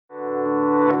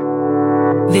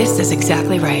This is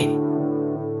exactly right.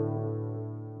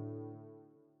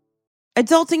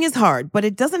 Adulting is hard, but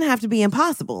it doesn't have to be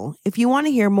impossible. If you want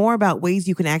to hear more about ways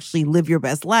you can actually live your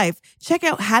best life, check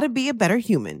out How to Be a Better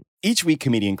Human. Each week,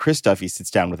 comedian Chris Duffy sits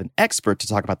down with an expert to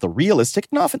talk about the realistic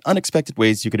and often unexpected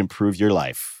ways you can improve your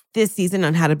life. This season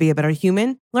on How to Be a Better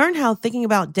Human, learn how thinking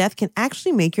about death can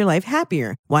actually make your life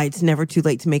happier, why it's never too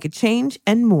late to make a change,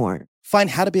 and more. Find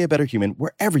How to Be a Better Human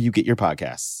wherever you get your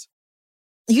podcasts.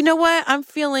 You know what? I'm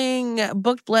feeling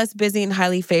booked, blessed, busy, and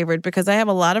highly favored because I have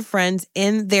a lot of friends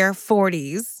in their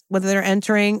 40s, whether they're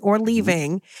entering or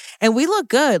leaving, and we look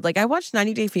good. Like, I watched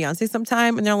 90 Day Fiancé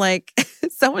sometime, and they're like,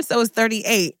 so-and-so is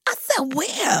 38. I said,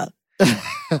 where?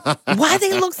 Why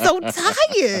they look so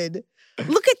tired?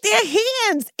 Look at their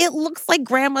hands. It looks like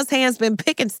grandma's hands been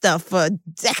picking stuff for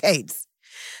decades.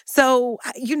 So,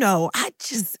 you know, I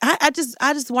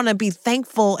just want to be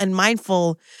thankful and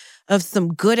mindful of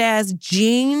some good ass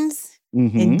genes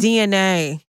and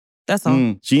DNA. That's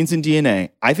all. Genes and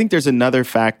DNA. I think there's another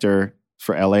factor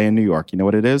for LA and New York. You know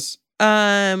what it is?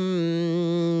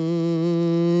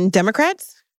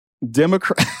 Democrats?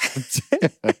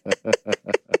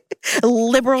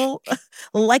 Liberal,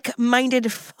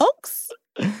 like-minded folks?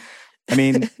 I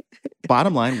mean,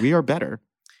 bottom line, we are better.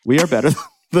 We are better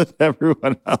than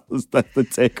everyone else. That's the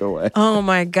takeaway. Oh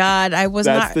my God. I was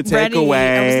not ready.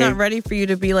 I was not ready for you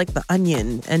to be like The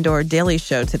Onion and or Daily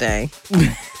Show today.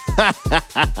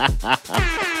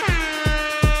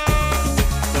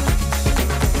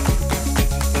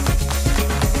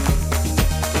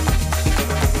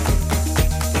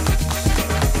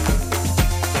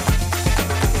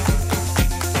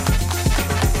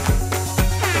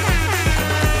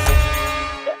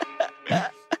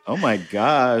 Oh my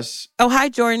gosh. Oh, hi,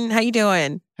 Jordan. How you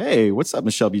doing? Hey, what's up,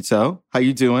 Michelle Buteau? How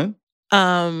you doing?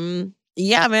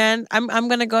 Yeah, man. I'm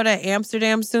gonna go to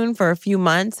Amsterdam soon for a few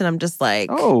months, and I'm just like,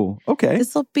 oh, okay.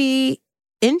 This will be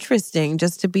interesting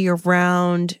just to be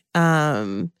around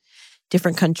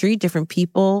different country, different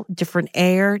people, different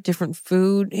air, different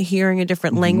food, hearing a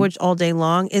different language all day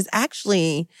long is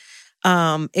actually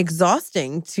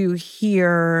exhausting to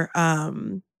hear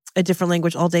a different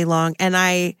language all day long. And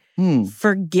I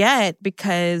forget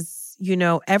because, you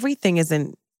know, everything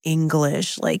isn't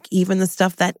English, like even the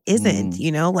stuff that isn't,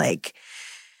 you know, like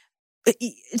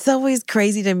it's always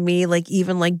crazy to me, like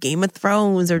even like Game of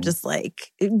Thrones or just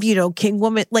like, you know, King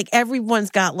Woman, like everyone's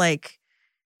got like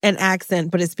an accent,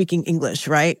 but it's speaking English,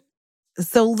 right?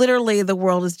 So literally the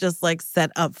world is just like set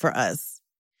up for us.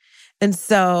 And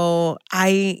so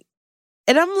I'm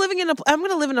going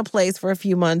to live in a place for a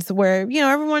few months where, you know,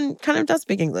 everyone kind of does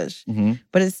speak English,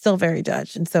 but it's still very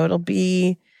Dutch. And so it'll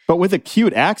be... But with a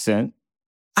cute accent.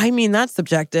 I mean, that's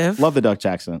subjective. Love the Dutch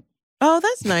accent. Oh,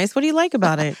 that's nice. What do you like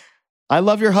about it? I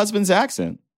love your husband's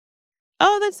accent.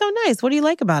 Oh, that's so nice. What do you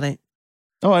like about it?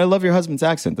 Oh, I love your husband's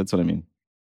accent. That's what I mean.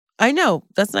 I know.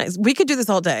 That's nice. We could do this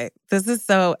all day. This is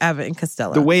so Abbott and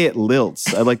Costello. The way it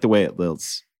lilts. I like the way it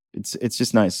lilts. It's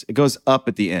just nice. It goes up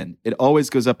at the end. It always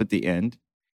goes up at the end.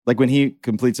 Like when he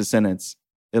completes a sentence,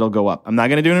 it'll go up. I'm not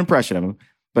going to do an impression of him,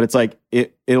 but it's like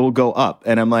it'll go up.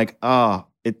 And I'm like,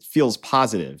 it feels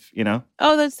positive, you know?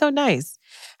 Oh, that's so nice.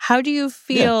 How do you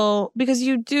feel? Yeah. Because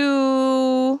you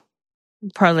do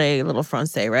parler a little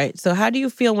Francais, right? So how do you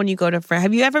feel when you go to France?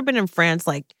 Have you ever been in France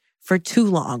like for too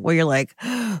long where you're like,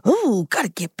 oh, got to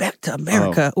get back to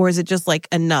America? Or is it just like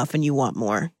enough and you want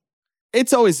more?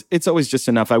 It's always just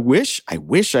enough. I wish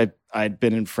I'd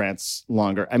been in France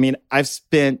longer. I mean, I've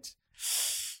spent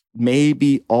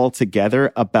maybe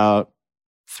altogether about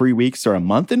 3 weeks or a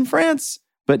month in France,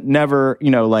 but never, you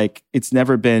know, like it's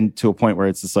never been to a point where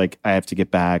it's just like, I have to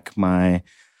get back my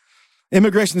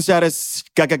immigration status.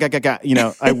 You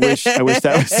know, I wish that was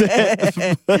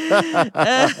it.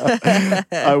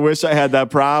 I wish I had that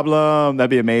problem. That'd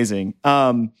be amazing.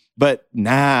 But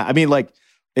nah, I mean, like,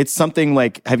 it's something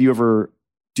like, do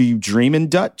you dream in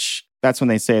Dutch? That's when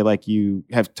they say like you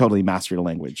have totally mastered a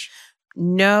language.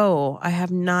 No, I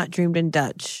have not dreamed in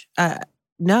Dutch.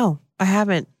 No, I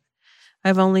haven't.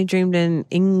 I've only dreamed in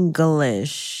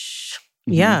English.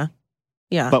 Yeah.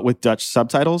 But with Dutch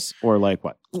subtitles or like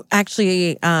what?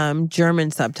 Actually,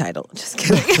 German subtitle. Just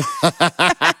kidding.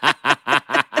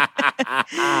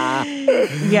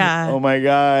 Yeah. Oh my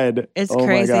God. It's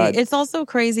crazy. It's also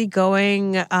crazy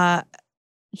going,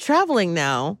 traveling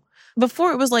now.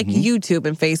 Before it was like YouTube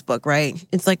and Facebook, right?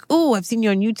 It's like, oh, I've seen you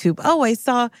on YouTube. Oh, I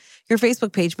saw your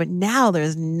Facebook page. But now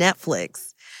there's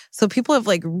Netflix. So people have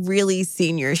like really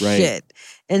seen your shit.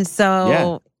 And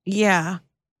so, yeah,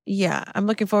 I'm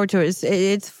looking forward to it.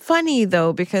 It's funny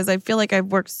though, because I feel like I've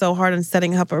worked so hard on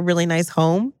setting up a really nice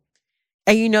home.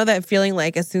 And you know that feeling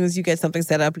like as soon as you get something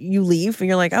set up, you leave and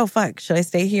you're like, oh, fuck, should I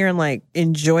stay here and like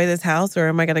enjoy this house or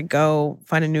am I going to go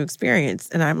find a new experience?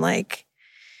 And I'm like,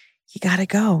 you got to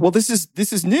go. Well, this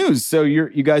is news. So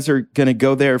you guys are going to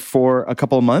go there for a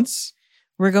couple of months?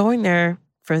 We're going there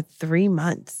for 3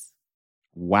 months.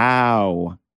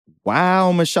 Wow,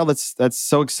 Michelle, that's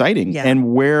so exciting. Yeah.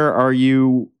 And where are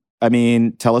you? I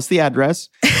mean, tell us the address.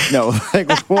 No, like,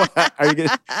 what, are you going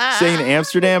to stay in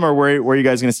Amsterdam or where are you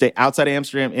guys going to stay? Outside of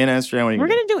Amsterdam, in Amsterdam? We're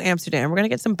going to do Amsterdam. We're going to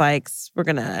get some bikes. We're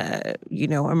going to,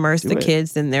 immerse the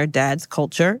kids in their dad's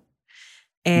culture.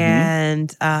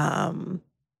 And,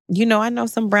 I know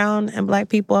some brown and black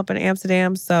people up in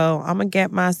Amsterdam, so I'm going to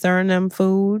get my Suriname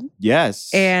food.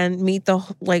 Yes. And meet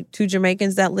the 2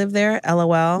 Jamaicans that live there.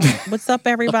 LOL. What's up,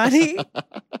 everybody?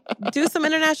 Do some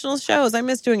international shows. I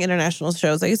miss doing international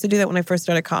shows. I used to do that when I first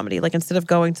started comedy. Like, instead of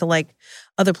going to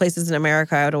other places in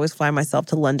America, I would always fly myself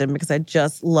to London because I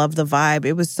just love the vibe.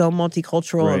 It was so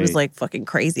multicultural. Right. It was fucking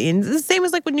crazy. And the same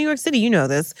as with New York City. You know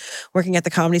this. Working at the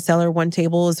Comedy Cellar, one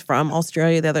table is from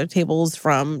Australia, the other table's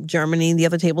from Germany, the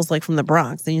other table's from the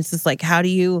Bronx. And it's just how do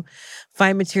you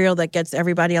find material that gets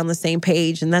everybody on the same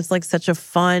page? And that's such a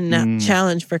fun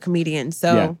challenge for comedians.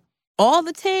 So yeah. All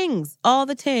the tings.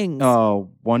 Oh,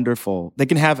 wonderful. They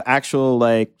can have actual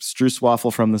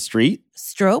stroopwafel from the street.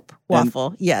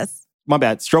 Stroopwafel, yes. My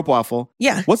bad. Stroopwafel.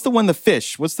 Yeah. What's the one, the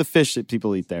fish? What's the fish that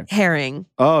people eat there? Herring.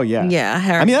 Oh, yeah. Yeah,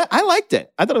 herring. I mean, I liked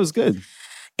it. I thought it was good.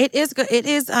 It is good. It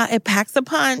is, it packs a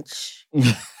punch.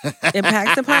 It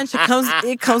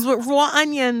comes with raw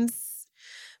onions.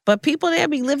 But people there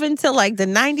be living till the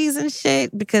 90s and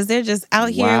shit because they're just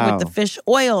out here with the fish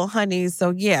oil, honey.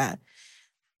 So yeah,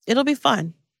 it'll be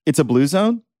fun. It's a blue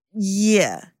zone?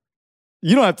 Yeah.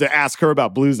 You don't have to ask her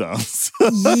about blue zones.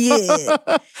 Yeah.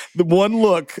 The one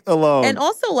look alone. And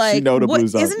also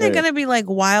isn't it going to be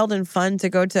wild and fun to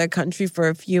go to a country for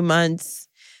a few months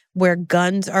where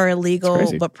guns are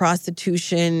illegal, but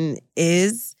prostitution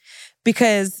is?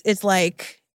 Because it's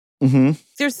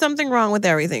there's something wrong with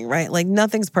everything, right?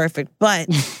 Nothing's perfect, but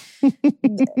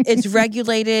it's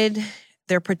regulated.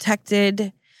 They're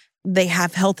protected. They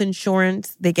have health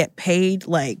insurance. They get paid.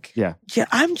 Yeah,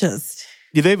 I'm just...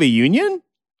 Do they have a union?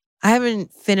 I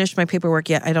haven't finished my paperwork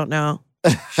yet. I don't know.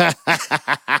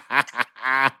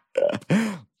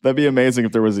 That'd be amazing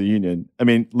if there was a union. I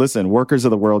mean, listen, workers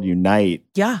of the world unite.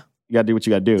 Yeah. You got to do what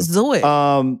you got to do. Do it.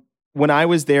 When I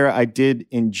was there, I did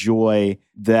enjoy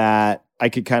that I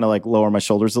could kind of lower my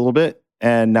shoulders a little bit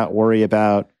and not worry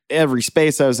about every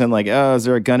space I was in. Is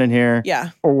there a gun in here?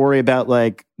 Yeah. Or worry about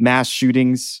mass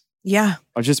shootings. Yeah.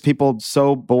 Or just people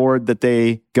so bored that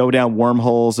they go down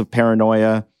wormholes of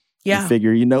paranoia. Yeah. And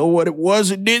figure, you know what it was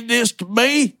that did this to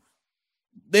me?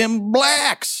 Them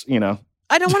blacks, I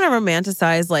don't want to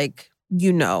romanticize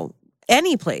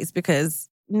any place because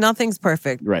nothing's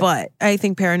perfect. Right. But I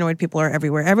think paranoid people are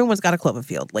everywhere. Everyone's got a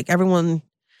Cloverfield. Everyone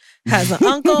has an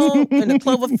uncle in a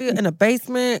Cloverfield in a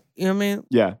basement. You know what I mean?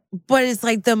 Yeah. But it's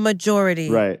the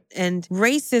majority. Right. And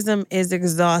racism is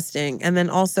exhausting. And then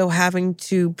also having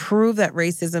to prove that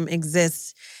racism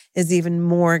exists is even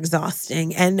more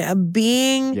exhausting. And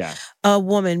being a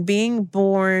woman, being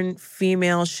born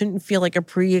female shouldn't feel like a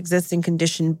pre-existing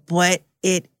condition, but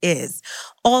it is.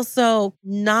 Also,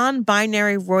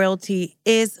 non-binary royalty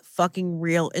is fucking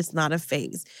real. It's not a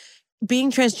phase.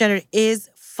 Being transgender is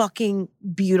fucking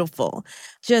beautiful.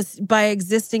 Just by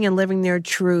existing and living their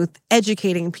truth,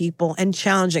 educating people and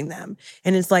challenging them.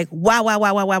 And it's wow, wow,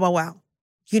 wow, wow, wow, wow, wow.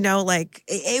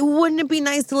 It wouldn't it be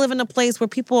nice to live in a place where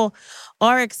people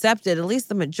are accepted, at least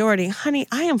the majority? Honey,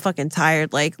 I am fucking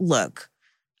tired. Look,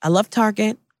 I love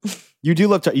Target. You do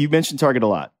love Target. You mentioned Target a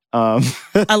lot.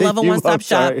 I love a one-stop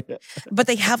shop. But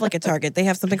they have a Target. They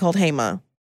have something called Hey Ma.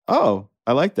 Oh,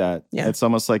 I like that. Yeah. It's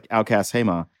almost like Outcast Hey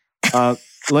Ma.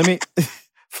 Let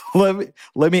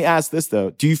me ask this though.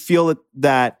 Do you feel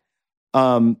that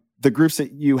the groups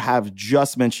that you have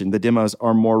just mentioned, the demos,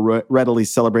 are more readily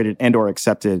celebrated and or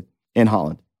accepted in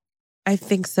Holland? I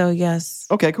think so, yes.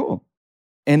 Okay, cool.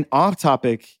 And off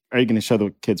topic, are you going to show the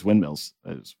kids windmills?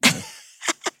 Well,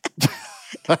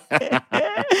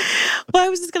 I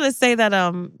was just going to say that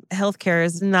healthcare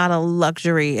is not a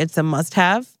luxury. It's a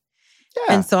must-have.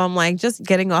 Yeah. And so I'm just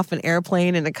getting off an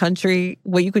airplane in a country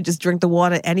where you could just drink the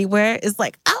water anywhere is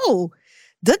oh,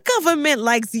 the government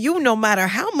likes you no matter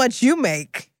how much you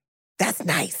make. That's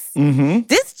nice. Mm-hmm.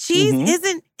 This cheese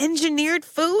isn't engineered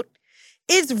food.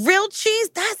 It's real cheese.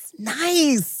 That's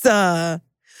nice.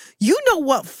 You know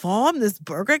what farm this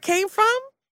burger came from?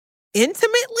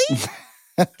 Intimately?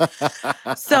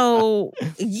 So,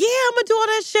 yeah, I'm going to do all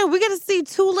that shit. We're going to see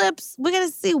tulips. We're going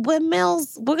to see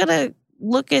windmills. We're going to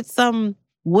look at some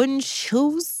wooden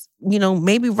shoes,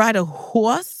 maybe ride a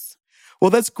horse. Well,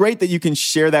 that's great that you can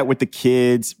share that with the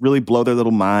kids, really blow their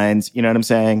little minds. You know what I'm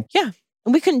saying? Yeah.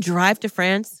 And we can drive to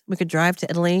France. We could drive to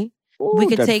Italy. Ooh, we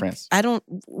could go to take, France.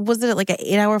 was it like an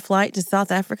 8-hour flight to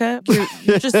South Africa?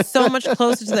 You're just so much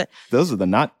closer to the... Those are the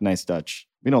not nice Dutch.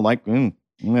 We don't like...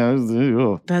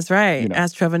 That's right.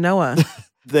 Ask Trevor Noah.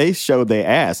 They showed their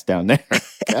ass down there.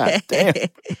 God damn.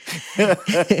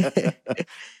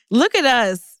 Look at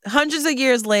us, hundreds of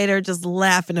years later, just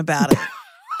laughing about it.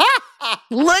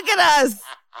 Look at us.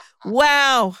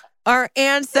 Wow. Our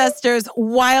ancestors'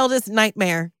 wildest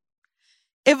nightmare.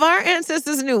 If our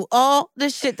ancestors knew all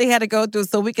the shit they had to go through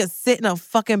so we could sit in a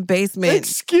fucking basement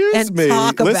Excuse me.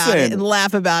 talk about it Listen. and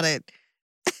laugh about it.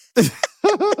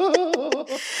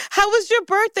 How was your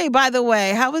birthday, by the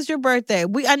way? How was your birthday?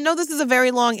 I know this is a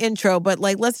very long intro, but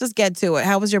let's just get to it.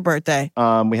 How was your birthday?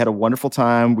 We had a wonderful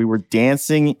time. We were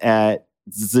dancing at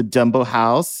the Dumbo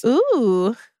house.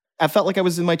 Ooh. I felt like I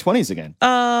was in my 20s again.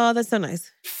 Oh, that's so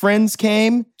nice. Friends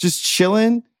came, just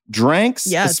chilling, drinks,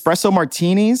 espresso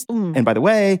martinis. And by the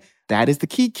way, that is the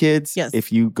key, kids. Yes.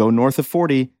 If you go north of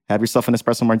 40, have yourself an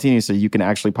espresso martini so you can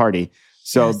actually party.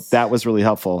 So that was really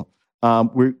helpful.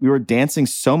 We were dancing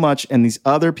so much, and these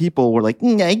other people were like,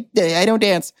 I don't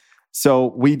dance. So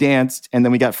we danced, and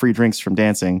then we got free drinks from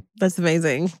dancing. That's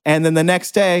amazing. And then the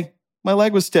next day, my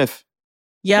leg was stiff.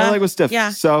 Yeah. My leg was stiff. Yeah.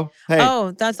 So, hey.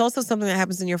 Oh, that's also something that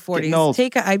happens in your 40s.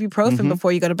 Take an ibuprofen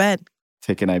before you go to bed.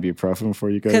 Take an ibuprofen before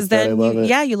you go to bed. Because then, I love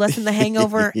it. you lessen the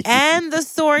hangover and the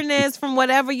soreness from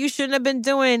whatever you shouldn't have been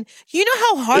doing. You know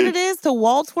how hard it is to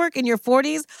wall twerk in your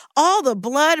 40s? All the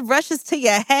blood rushes to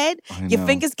your head. Your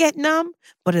fingers get numb,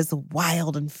 but it's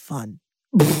wild and fun.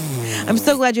 I'm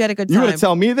so glad you had a good time. You want to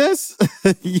tell me this?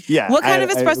 Yeah. What kind of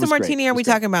espresso martini are we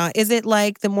talking about? Is it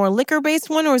like the more liquor-based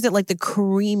one, or is it like the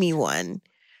creamy one?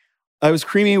 I was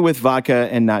creamy with vodka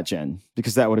and not gin,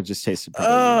 because that would have just tasted better.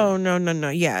 Oh, no.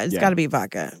 Yeah, it's got to be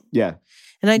vodka. Yeah.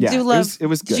 And I do love... It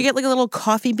was good. Did you get like a little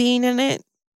coffee bean in it?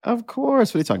 Of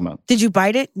course. What are you talking about? Did you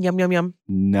bite it? Yum, yum, yum.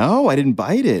 No, I didn't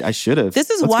bite it. I should have.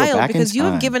 This is wild because you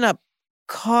have given up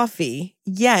coffee,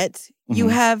 yet you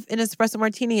have an espresso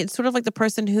martini. It's sort of like the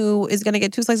person who is going to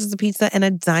get 2 slices of pizza and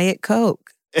a Diet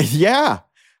Coke. Yeah.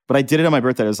 But I did it on my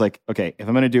birthday. I was like, okay, if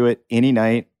I'm going to do it any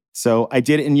night. So I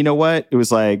did it. And you know what? It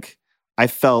was like, I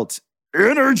felt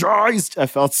energized. I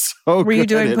felt so good. Were you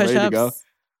doing push-ups?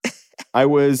 I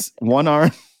was one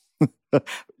arm.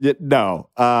 No.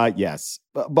 Yes.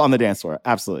 But on the dance floor.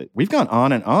 Absolutely. We've gone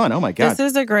on and on. Oh my God. This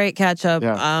is a great catch up.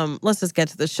 Yeah. Let's just get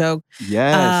to the show.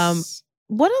 Yes.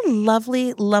 What a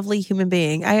lovely, lovely human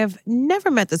being. I have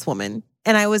never met this woman.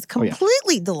 And I was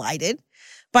completely delighted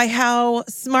by how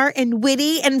smart and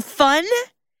witty and fun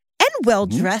and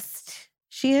well-dressed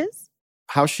she is.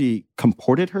 How she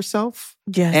comported herself.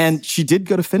 Yes. And she did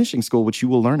go to finishing school, which you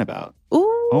will learn about.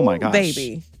 Ooh, oh my gosh.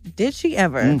 Baby. Did she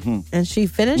ever? And she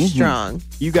finished strong.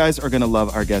 You guys are going to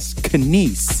love our guest,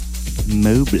 Kenice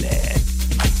Mobley.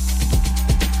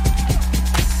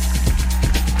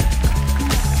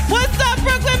 What's up,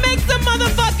 Brooklyn? Make some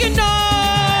motherfucking noise!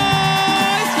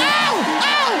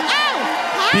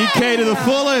 Ow! BK to the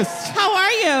fullest. How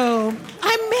are you?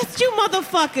 I missed you,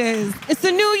 motherfuckers. It's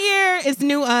a new year. It's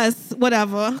new us.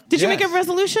 Whatever. Did you make a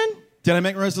resolution? Did I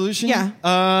make a resolution?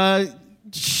 Yeah.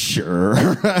 Sure.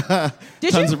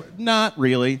 Did you? Not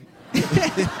really.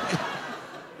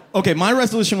 Okay, my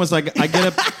resolution was like, I get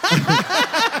up...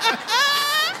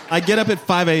 I get up at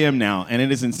 5 a.m. now, and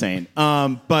it is insane.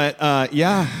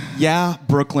 Yeah,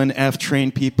 Brooklyn F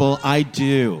train people, I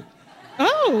do.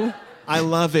 Oh. I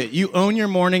love it. You own your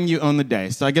morning, you own the day.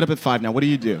 So I get up at 5 now. What do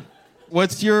you do?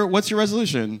 What's your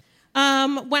resolution?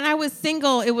 When I was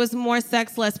single, it was more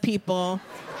sex, less people.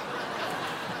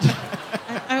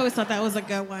 I always thought that was a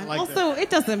good one. Also, it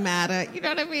doesn't matter. You know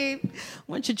what I mean?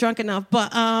 Once you're drunk enough.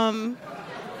 But I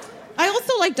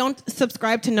also don't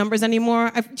subscribe to numbers anymore.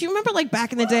 Do you remember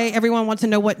back in the day, everyone wants to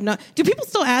know do people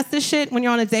still ask this shit when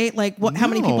you're on a date? How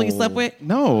many people you slept with?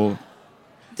 No.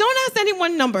 Don't ask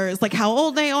anyone numbers, how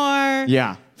old they are.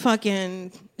 Yeah.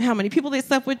 Fucking how many people they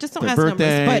slept with. Just don't Their ask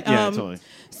birthday. numbers. But, yeah, totally.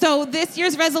 So this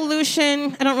year's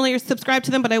resolution, I don't really subscribe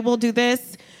to them, but I will do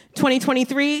this.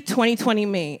 2023, 2020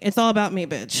 me. It's all about me,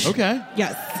 bitch. Okay.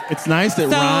 Yes. It's nice. It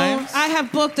rhymes. I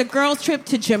have booked a girls' trip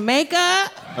to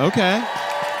Jamaica. Okay.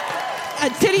 A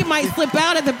titty might slip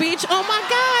out at the beach. Oh my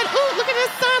God. Ooh, look at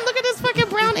this sun. Look at this fucking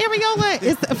brown areola.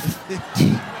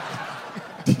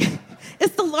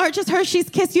 It's the largest Hershey's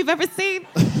kiss you've ever seen.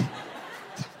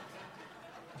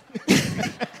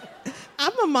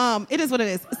 I'm a mom. It is what it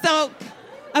is. So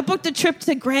I booked a trip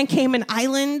to Grand Cayman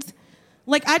Island.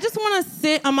 Like, I just want to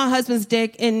sit on my husband's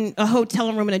dick in a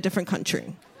hotel room in a different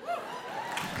country.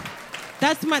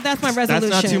 That's my resolution. That's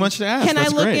not too much to ask. Can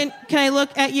That's great. Can I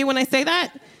look at you when I say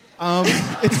that?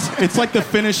 It's like the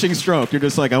finishing stroke. You're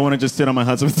just like, I want to just sit on my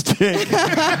husband's dick in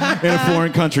a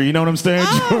foreign country. You know what I'm saying,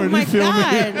 Oh Jordan? my You feel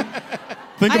God. me?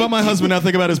 Think about my husband, now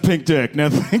think about his pink dick. Now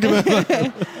think about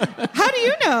How do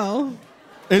you know?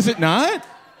 Is it not?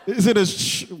 Is it a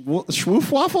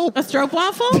schwoof waffle? A stroke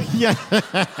waffle? Yeah.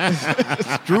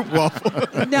 Stroop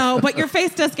waffle. No, but your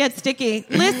face does get sticky.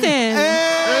 Listen.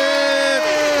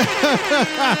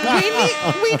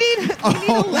 We need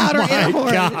a louder air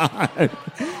horn. God.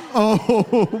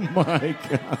 Oh my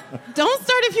God. Don't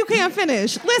start if you can't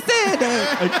finish. Listen.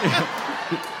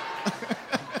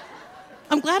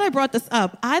 I'm glad I brought this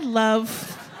up. I love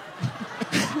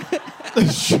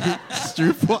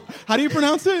Stroop. How do you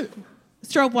pronounce it?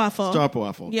 stroopwafel.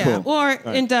 Stroopwafel. Yeah, Cool. or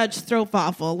in Dutch,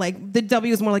 stroopwafel. Like, the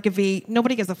W is more like a V.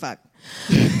 Nobody gives a fuck.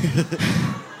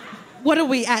 What are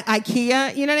we, at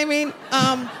IKEA? You know what I mean?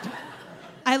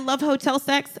 I love hotel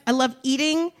sex. I love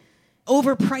eating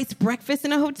overpriced breakfast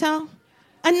in a hotel.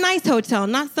 A nice hotel,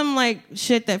 not some, like,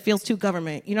 shit that feels too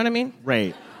government. You know what I mean?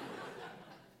 Right.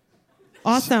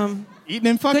 Awesome. Eating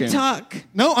and fucking. Good talk.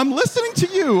 No, I'm listening to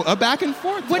you. Back and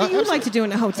forth. What do you like to do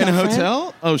in a hotel? In a friend?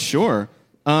 hotel? Oh, sure.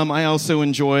 I also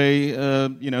enjoy,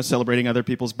 celebrating other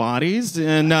people's bodies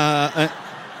in a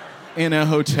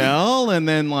hotel, and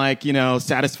then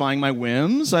satisfying my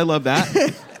whims. I love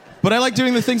that. But I like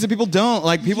doing the things that people don't.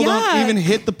 Like, people don't even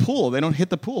hit the pool. They don't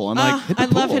hit the pool. I'm like, hit the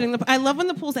pool. I love when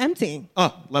the pool's empty.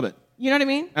 Oh, love it. You know what I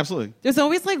mean? Absolutely. There's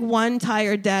always like one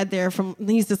tired dad there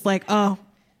he's just like, oh,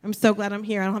 I'm so glad I'm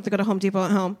here. I don't have to go to Home Depot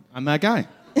at home. I'm that guy.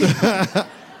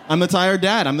 I'm the tired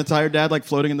dad. Like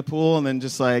floating in the pool, and then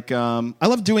just like I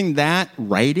love doing that.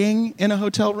 Writing in a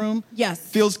hotel room. Yes.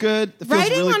 Feels good. It feels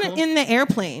Writing really cool. in the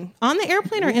airplane. On the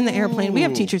airplane or in the airplane? We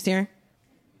have teachers here.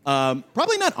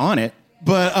 Probably not on it,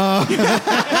 but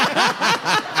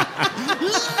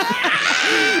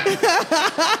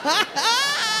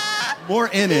more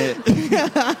in it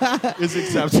is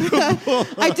acceptable.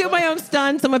 I do my own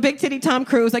stunts. I'm a big titty Tom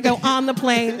Cruise. I go on the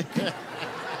plane. I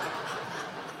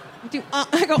go on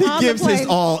the plane. He gives his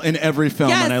all in every film,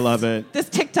 Yes. and I love it. This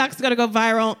TikTok's gonna go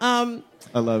viral.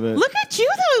 I love it. Look at you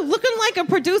though, looking like a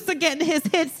producer getting his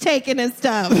hits taken and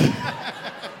stuff.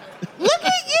 Look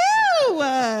at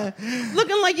you,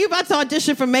 looking like you about to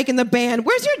audition for Making the Band.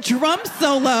 Where's your drum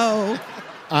solo?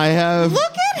 I have.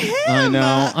 Look at him.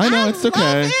 I know. It's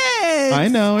okay. Love it. I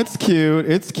know. It's cute.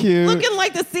 Looking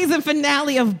like the season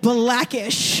finale of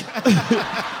Blackish. I'm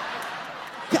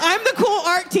the cool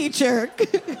art teacher.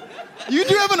 You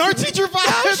do have an art teacher vibe.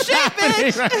 Oh shit,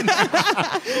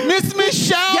 bitch! Miss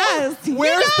Michelle. Yes.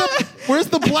 Where's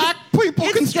the black people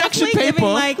It's construction definitely paper?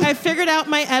 giving, like, I figured out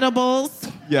my edibles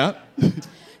Yeah.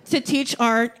 to teach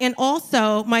art, and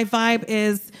also my vibe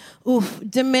is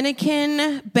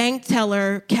Dominican bank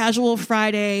teller, casual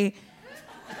Friday.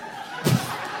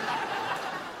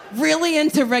 Really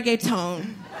into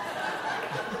reggaeton.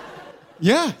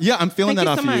 Yeah. I'm feeling Thank that you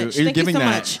off so of you. much. You're Thank you giving so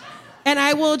that. much. And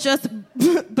I will just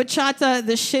bachata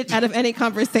the shit out of any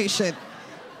conversation.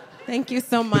 Thank you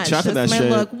so much. Bachata That's that my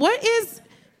shit. look. What is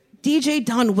DJ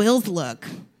Don Will's look?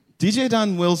 DJ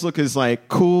Don Will's look is like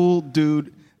cool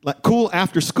dude, like cool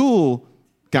after school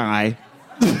guy.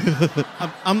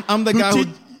 I'm the guy who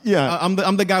Yeah. I'm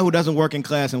the guy who doesn't work in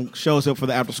class and shows up for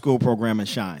the after school program and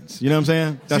shines. You know what I'm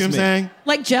saying? See what I'm saying?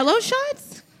 Like Jello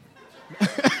shots?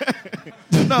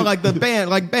 No, like the band,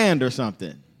 like band or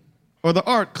something, or the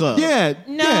art club. Yeah.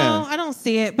 No, yeah. I don't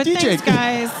see it. But DJ thanks,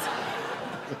 guys.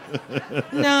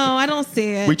 No, I don't see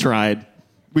it. We tried.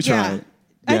 Yeah. Yeah.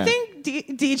 I think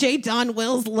DJ Don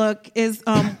Will's look is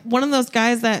one of those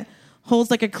guys that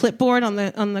holds like a clipboard on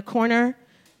the corner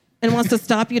and wants to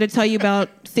stop you to tell you about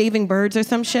saving birds or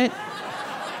some shit.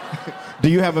 Do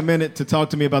you have a minute to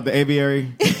talk to me about the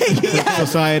Aviary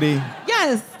Society?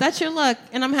 Yes, that's your look,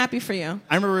 and I'm happy for you.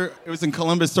 I remember it was in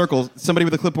Columbus Circle. Somebody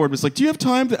with a clipboard was like, "Do you have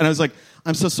time?" And I was like,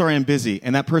 "I'm so sorry, I'm busy."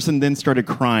 And that person then started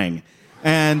crying,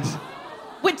 and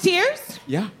With tears?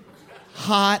 yeah,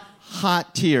 hot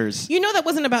tears. You know that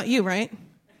wasn't about you, right?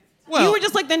 Well, You were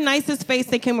just like the nicest face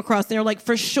they came across. They were like,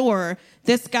 for sure,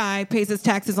 this guy pays his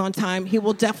taxes on time. He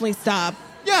will definitely stop.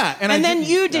 yeah, And then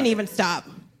you didn't even stop.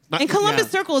 Not- And Columbus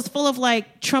yeah. Circle is full of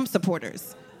like Trump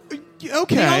supporters.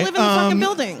 Okay, They all live in the fucking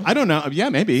building. I don't know. Yeah,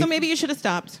 maybe. So maybe you should have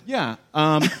stopped. Yeah,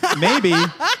 maybe.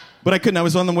 But I couldn't. I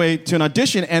was on the way to an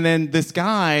audition, and then this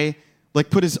guy like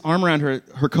put his arm around her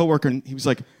coworker, and he was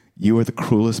like, "You are the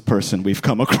cruelest person we've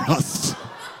come across."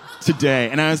 today.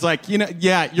 And I was like,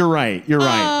 yeah, you're right. You're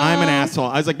right. I'm an asshole.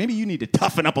 I was like, maybe you need to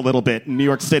toughen up a little bit in New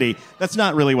York City. That's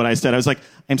not really what I said. I was like,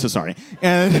 I'm so sorry.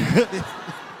 And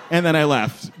and then I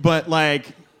left. But like,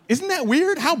 isn't that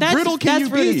weird? How brittle can you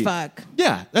be? That's rude as fuck.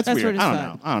 Yeah, that's weird. Rude as I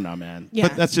fuck. don't know, man. Yeah.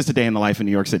 But that's just a day in the life in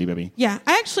New York City, baby. Yeah,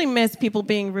 I actually miss people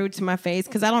being rude to my face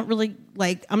because I don't really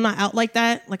I'm not out like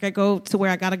that. Like I go to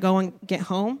where I gotta go and get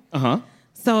home.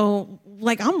 So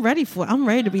like I'm ready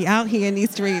to be out here in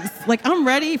these streets. Like I'm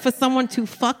ready for someone to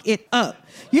fuck it up.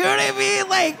 You know what I mean?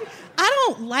 Like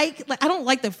I don't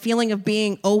like the feeling of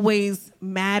being always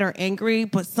mad or angry,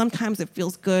 but sometimes it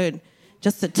feels good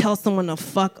just to tell someone to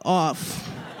fuck off.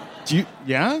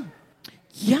 Yeah?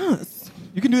 Yes.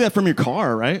 You can do that from your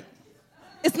car, right?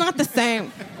 It's not the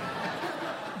same.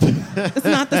 It's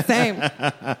not the same.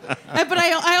 But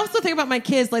I also think about my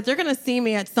kids. Like, they're going to see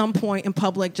me at some point in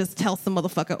public just tell some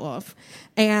motherfucker off.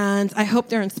 And I hope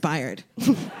they're inspired.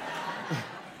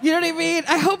 You know what I mean?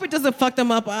 I hope it doesn't fuck them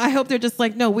up. I hope they're just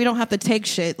like, no, we don't have to take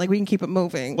shit. Like, we can keep it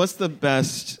moving. What's the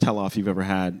best tell-off you've ever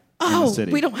had in the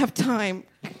city? We don't have time.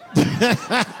 We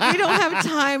don't have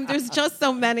time. There's just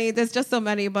so many.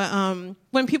 But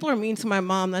when people are mean to my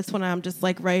mom, that's when I'm just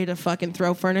like ready to fucking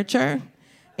throw furniture.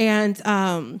 And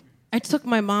I took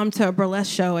my mom to a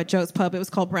burlesque show at Joe's Pub. It was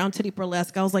called Brown Titty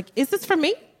Burlesque. I was like, is this for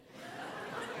me?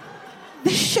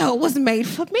 This show was made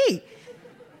for me.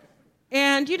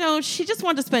 And, she just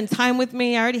wanted to spend time with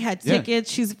me. I already had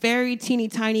tickets. Yeah. She's very teeny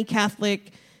tiny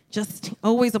Catholic, just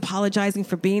always apologizing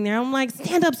for being there. I'm like,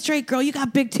 stand up straight, girl. You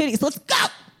got big titties. Let's go.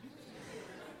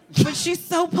 But she's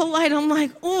so polite. I'm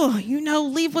like,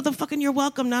 leave with a fucking you're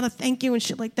welcome, not a thank you and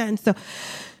shit like that. And so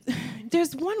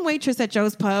there's one waitress at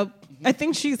Joe's Pub. I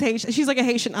think she's Haitian. She's like a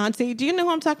Haitian auntie. Do you know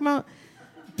who I'm talking about?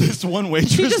 This one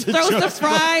waitress. She just throws the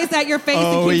fries at your face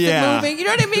and keeps it moving. You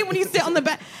know what I mean? When you sit on the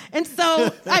back. And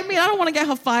so, I don't want to get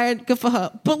her fired. Good for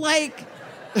her. But like,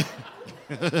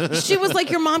 she was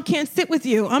like, your mom can't sit with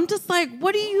you. I'm just like,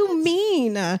 what do you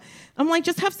mean? I'm like,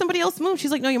 just have somebody else move.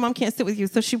 She's like, no, your mom can't sit with you.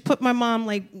 So she put my mom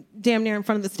like damn near in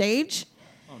front of the stage.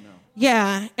 Oh, no.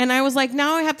 Yeah. And I was like,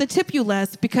 now I have to tip you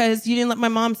less because you didn't let my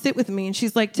mom sit with me. And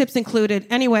she's like, tips included.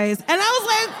 Anyways. And I was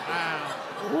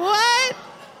like, what?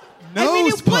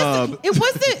 Pub. It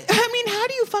wasn't, how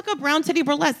do you fuck up Brown Titty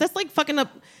Burlesque? That's like fucking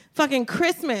up fucking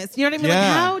Christmas. You know what I mean? Yeah.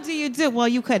 Like, how do you do? Well,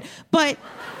 you could. But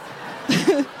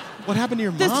what happened to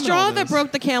your mom? The straw that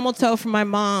broke the camel toe for my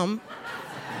mom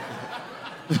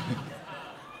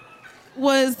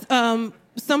was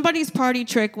somebody's party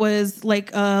trick was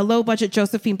like a low-budget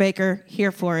Josephine Baker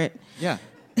here for it. Yeah.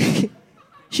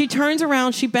 She turns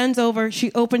around, she bends over,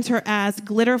 she opens her ass,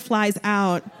 glitter flies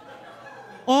out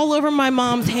all over my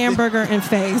mom's hamburger and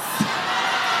face.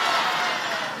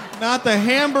 Not the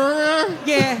hamburger?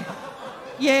 Yeah.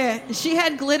 She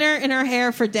had glitter in her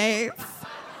hair for days.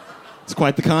 It's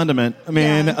quite the condiment. So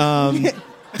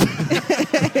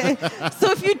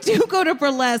if you do go to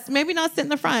burlesque, maybe not sit in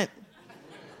the front.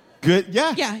 Good,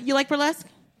 yeah. Yeah, you like burlesque?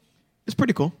 It's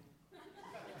pretty cool.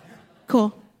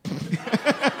 Cool.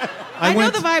 I know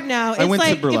the vibe now. It's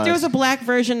like if there was a black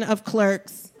version of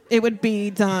Clerks, it would be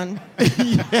done.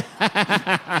 That's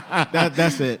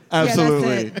it. Absolutely.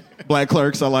 Yeah, that's it. Black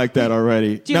Clerks, I like that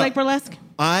already. Do you like burlesque?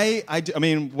 I do,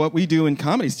 what we do in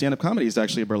comedy, stand-up comedy, is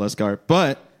actually a burlesque art.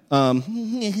 But, but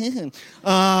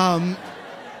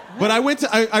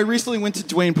I recently went to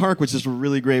Duane Park, which is a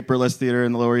really great burlesque theater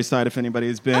in the Lower East Side, if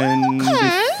anybody's been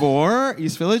before,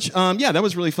 East Village. Yeah, that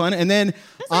was really fun. And then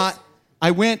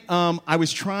I went, I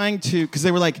was trying to, because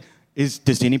they were like,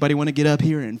 does anybody want to get up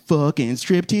here and fucking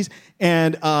striptease?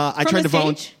 And I tried to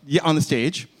volunteer. Yeah, on the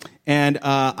stage. And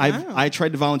I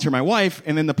tried to volunteer my wife,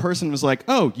 and then the person was like,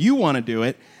 oh, you want to do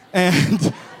it?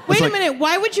 And wait a minute,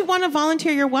 why would you want to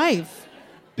volunteer your wife?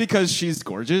 Because she's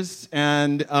gorgeous,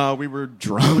 and we were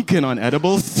drunk and on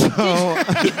edibles. So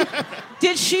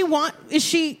would she want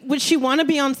to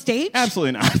be on stage?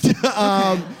 Absolutely not.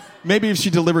 Okay. Maybe if she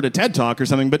delivered a TED Talk or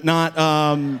something, but not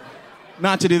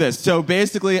to do this. So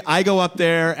basically, I go up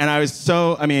there, and I was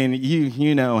so,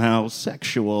 you know how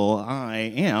sexual I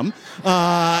am.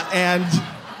 I'm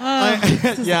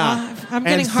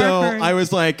getting heartburn. So I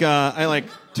was like, I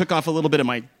took off a little bit of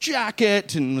my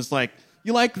jacket and was like,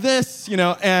 you like this,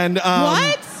 and...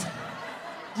 what?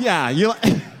 Yeah,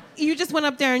 You just went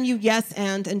up there and you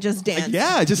and just danced.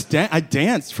 Yeah, I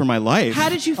danced for my life. How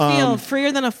did you feel?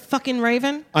 Freer than a fucking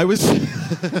raven? I was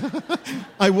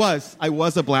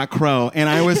a black crow, and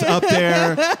I was up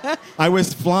there. I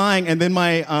was flying, and then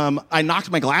I knocked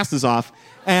my glasses off,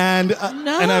 and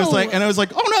I was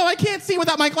like, oh no, I can't see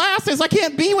without my glasses. I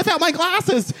can't be without my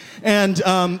glasses. And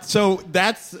so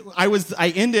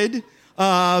I ended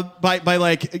by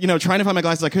like, trying to find my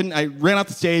glasses. I couldn't. I ran off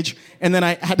the stage, and then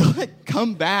I had to like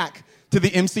come back to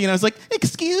the MC, and I was like,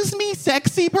 "Excuse me,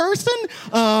 sexy person.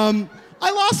 I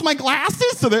lost my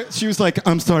glasses." So she was like,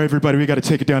 "I'm sorry, everybody. We got to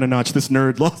take it down a notch. This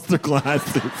nerd lost their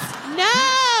glasses."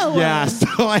 No. Yeah.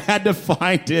 So I had to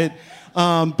find it.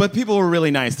 But people were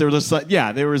really nice. There were just like,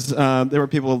 there were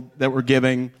people that were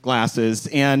giving glasses,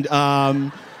 and so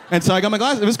I got my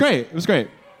glasses. It was great. It was great.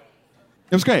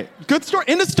 It was great. Good story.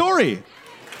 End of story.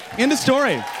 End of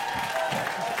story.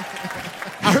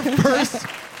 Our first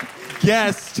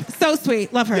guest. So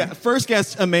sweet. Love her. Yeah, first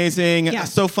guest, amazing. Yeah.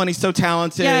 So funny, so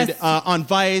talented. Yes. On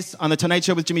Vice, on The Tonight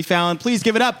Show with Jimmy Fallon. Please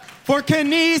give it up for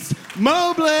Kenice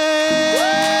Mobley.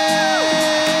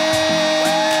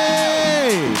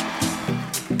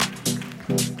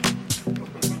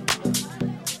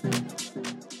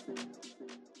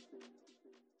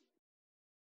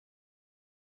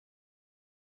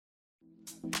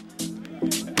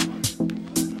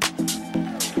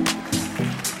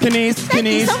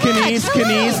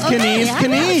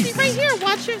 Kenice. She's right here.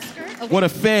 Watch your skirt. Okay. What a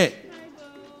fit.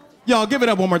 Y'all, give it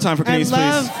up one more time for Kenice, I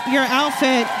love please. your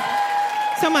outfit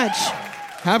so much.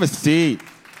 Have a seat.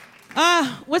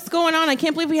 What's going on? I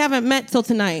can't believe we haven't met till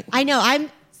tonight. I know.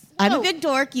 I'm a big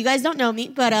dork. You guys don't know me,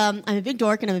 but I'm a big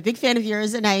dork and I'm a big fan of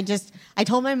yours. And I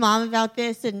told my mom about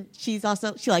this, and she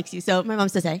likes you. So my mom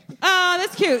says hey. Oh,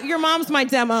 that's cute. Your mom's my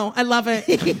demo. I love it.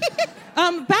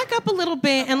 Back up a little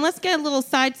bit and let's get a little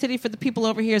side titty for the people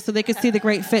over here so they can see the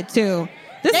great fit too.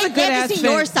 This is a good they ass have to see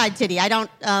fit. your side titty. I don't.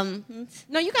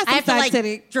 No, you got I some have to side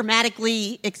titty.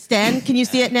 dramatically extend. Can you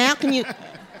see it now? Can you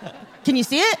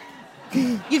see it?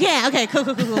 You can. Okay.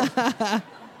 Cool.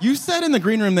 You said in the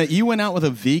green room that you went out with a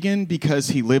vegan because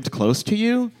he lived close to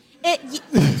you?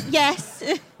 Yes.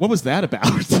 What was that about?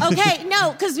 Okay,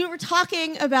 no, because we were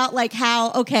talking about like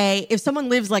how, if someone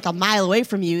lives like a mile away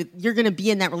from you, you're going to be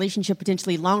in that relationship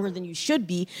potentially longer than you should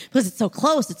be because it's so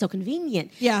close, it's so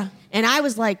convenient. Yeah. And I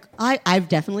was like, I've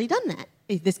definitely done that.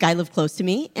 This guy lived close to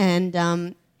me,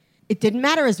 and it didn't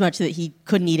matter as much that he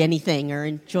couldn't eat anything or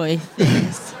enjoy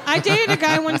things. I dated a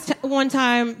guy one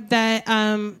time that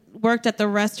worked at the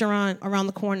restaurant around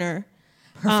the corner.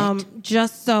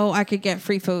 Just so I could get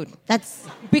free food. That's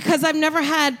because I've never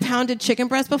had pounded chicken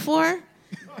breast before.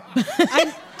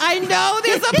 I know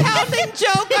there's a pounding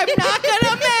joke I'm not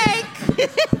gonna make.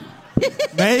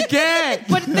 Make it.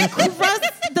 But the crust,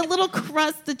 the little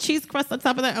crust, the cheese crust on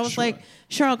top of that, I was like,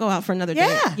 sure, I'll go out for another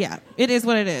day. Yeah, it is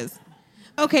what it is.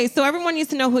 Okay, so everyone needs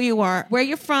to know who you are, where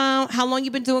you're from, how long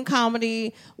you've been doing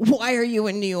comedy, why are you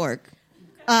in New York?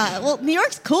 Well, New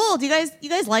York's cool. Do you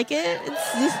guys like it?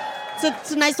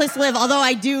 It's a nice place to live. Although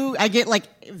I get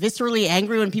like viscerally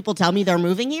angry when people tell me they're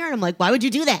moving here, and I'm like, why would you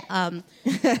do that?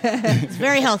 It's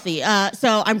very healthy.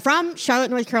 So I'm from Charlotte,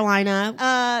 North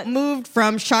Carolina. Moved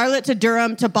from Charlotte to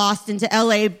Durham to Boston to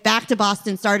LA, back to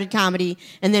Boston, started comedy,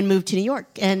 and then moved to New York.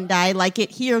 And I like it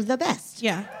here the best.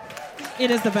 Yeah, it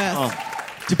is the best. Oh.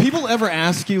 Do people ever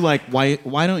ask you like why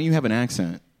don't you have an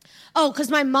accent? Oh,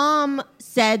 because my mom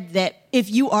said that if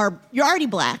you're already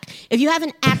black, if you have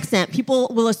an accent, people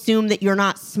will assume that you're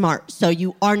not smart. So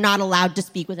you are not allowed to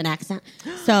speak with an accent.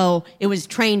 So it was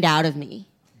trained out of me.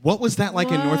 What was that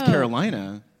like in North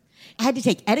Carolina? I had to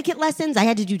take etiquette lessons. I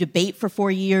had to do debate for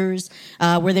 4 years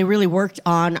where they really worked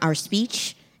on our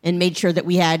speech and made sure that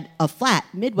we had a flat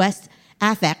Midwest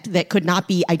affect that could not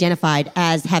be identified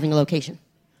as having a location.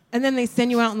 And then they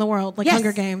send you out in the world like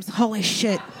Hunger Games. Holy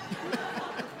shit.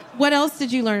 What else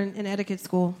did you learn in etiquette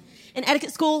school? In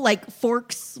etiquette school, like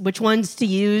forks, which ones to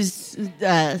use.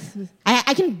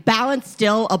 I can balance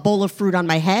still a bowl of fruit on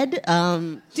my head.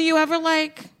 Do you ever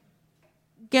like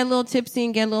get a little tipsy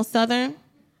and get a little Southern?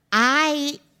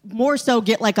 I more so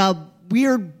get like a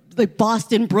weird like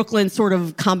Boston, Brooklyn sort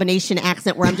of combination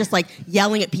accent where I'm just like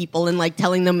yelling at people and like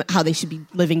telling them how they should be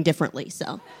living differently.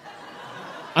 So.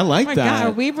 I like that. God,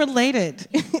 are we related?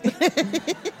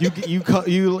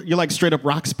 You're like straight up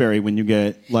Roxbury when you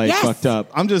get like fucked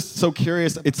up. I'm just so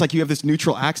curious. It's like you have this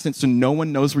neutral accent, so no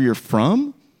one knows where you're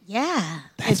from. Yeah,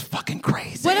 that's fucking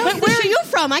crazy. But where are you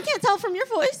from? I can't tell from your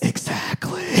voice.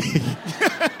 Exactly.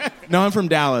 No, I'm from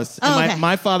Dallas. And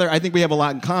my father, I think we have a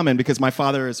lot in common because my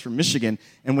father is from Michigan.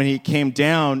 And when he came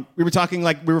down, we were talking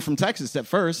like we were from Texas at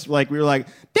first. Like we were like,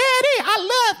 "Daddy,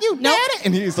 I love you, Daddy."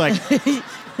 And he was like,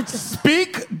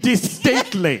 "Speak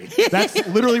distinctly." That's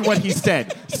literally what he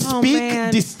said.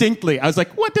 Speak distinctly. I was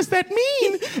like, "What does that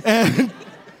mean?" And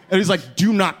he's like,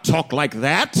 "Do not talk like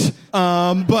that."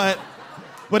 But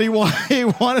he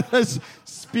wanted us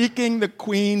speaking the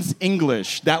Queen's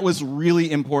English. That was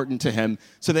really important to him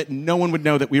so that no one would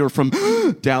know that we were from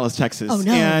Dallas, Texas. Oh,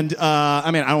 no. And, I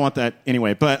don't want that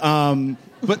anyway, but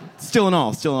still in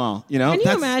all, you know? Can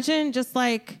you imagine just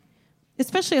like,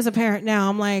 especially as a parent now,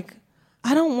 I'm like,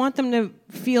 I don't want them to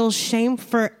feel shame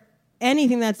for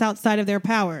anything that's outside of their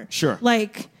power. Sure.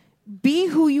 Like, be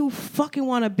who you fucking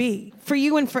want to be for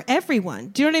you and for everyone.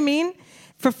 Do you know what I mean?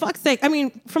 For fuck's sake. I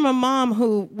mean, from a mom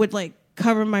who would like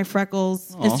cover my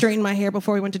freckles and straighten my hair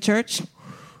before we went to church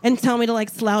and tell me to like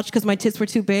slouch because my tits were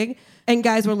too big and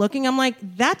guys were looking. I'm like,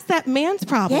 that's that man's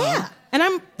problem. Yeah. And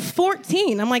I'm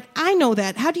 14. I'm like, I know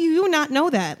that. How do you not know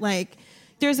that? Like,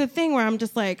 there's a thing where I'm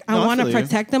just like, I want to feel you.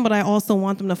 protect them, but I also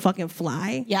want them to fucking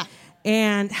fly. Yeah.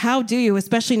 And how do you,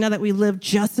 especially now that we live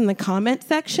just in the comment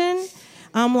section?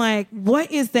 I'm like,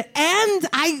 what is the end?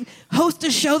 I host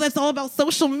a show that's all about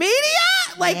social media?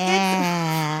 Like,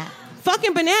 it's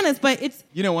fucking bananas, but it's...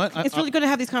 You know what? It's really good to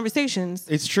have these conversations.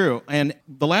 It's true. And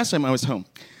the last time I was home,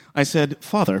 I said,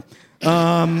 Father, may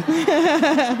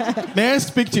I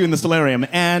speak to you in the solarium?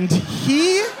 And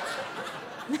he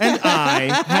and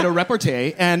I had a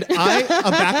repartee, and a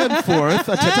back and forth,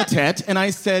 a tete-a-tete, and I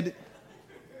said,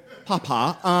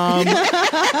 Papa,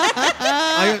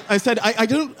 I said, I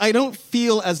don't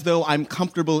feel as though I'm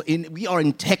comfortable we are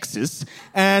in Texas,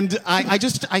 and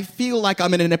I feel like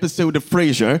I'm in an episode of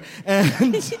Frasier,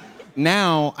 and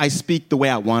now I speak the way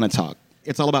I want to talk.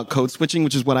 It's all about code switching,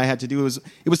 which is what I had to do. It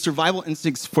was survival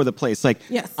instincts for the place. Like,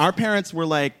 yes. Our parents were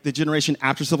like the generation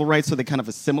after civil rights, so they kind of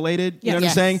assimilated. You know what I'm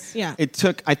Yes. saying? Yeah. It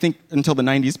took, I think, until the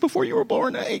 90s before you were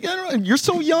born. Hey, I don't know, you're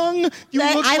so young.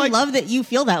 I love that you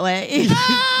feel that way.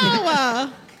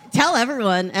 Tell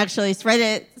everyone, actually. Spread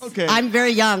it. Okay. I'm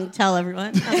very young. Tell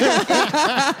everyone.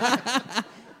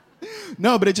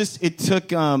 No, but it took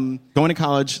going to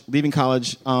college, leaving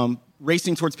college,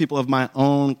 racing towards people of my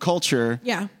own culture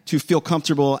to feel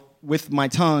comfortable with my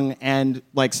tongue. And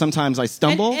like sometimes I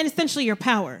stumble. And essentially your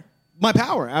power. My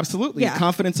power, absolutely. Yeah.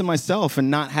 Confidence in myself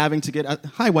and not having to get...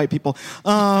 hi, white people.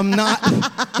 Not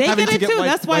They having get to it too. white-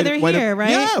 That's why white- they're white- here, right?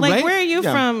 Yeah, like, right? where are you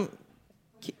Yeah. from?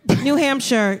 New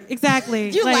Hampshire. Exactly.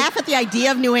 Do you Like, laugh at the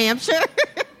idea of New Hampshire?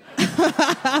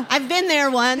 I've been there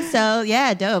once, so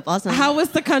yeah, dope. Awesome. How was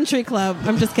the country club?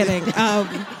 I'm just kidding.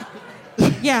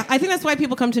 Yeah, I think that's why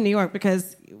people come to New York,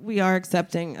 because we are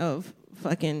accepting of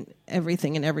fucking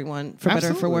everything and everyone, for better or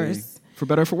for Absolutely. worse. For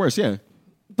better or for worse, yeah.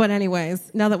 But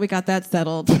anyways, now that we got that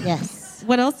settled, Yes.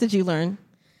 what else did you learn?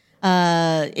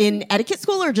 In etiquette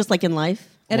school or just like in life?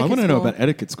 Well, I Etiquette want to know school. about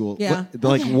etiquette school. Yeah.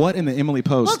 What in the Emily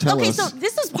Post? Well, Tell okay, us. so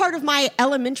this is part of my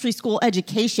elementary school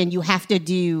education. You have to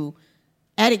do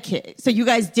etiquette. So you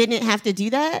guys didn't have to do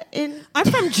that in... I'm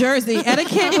from Jersey.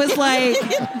 Etiquette was like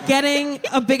getting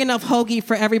a big enough hoagie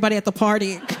for everybody at the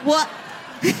party. What?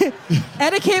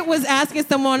 Etiquette was asking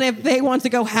someone if they want to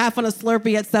go half on a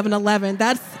Slurpee at 7-Eleven.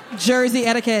 That's Jersey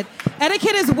etiquette.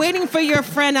 Etiquette is waiting for your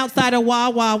friend outside of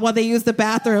Wawa while they use the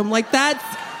bathroom. Like, that's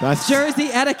Jersey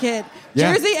etiquette.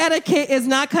 Yeah. Jersey etiquette is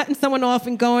not cutting someone off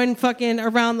and going fucking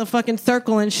around the fucking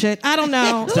circle and shit. I don't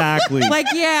know. Exactly. Like,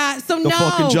 yeah, so no.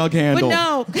 fucking jug handle. But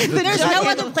no. There's no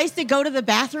other place to go to the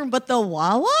bathroom but the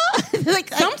Wawa?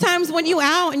 like, Sometimes when you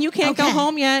out and you can't go Okay.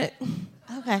 home yet.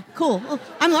 okay, cool. Well,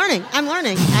 I'm learning.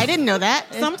 I didn't know that.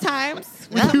 Sometimes.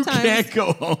 You can't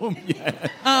go home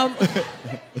yet.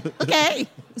 Okay.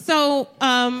 So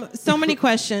many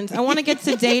questions. I want to get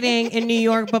to dating in New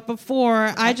York, but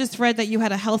before, I just read that you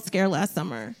had a health scare last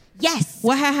summer. Yes.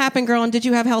 What had happened, girl, and did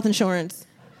you have health insurance?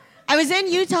 I was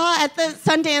in Utah at the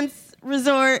Sundance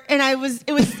Resort, and it was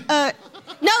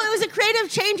a creative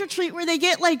change retreat where they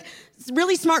get like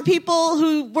really smart people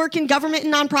who work in government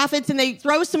and nonprofits, and they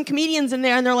throw some comedians in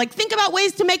there, and they're like, think about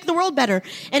ways to make the world better.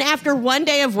 And after one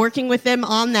day of working with them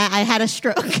on that, I had a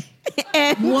stroke.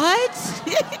 And What?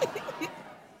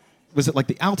 Was it like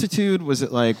the altitude? Was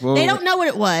it like... Whoa, they don't know what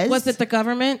it was. Was it the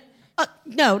government?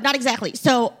 No, not exactly.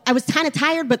 So I was kind of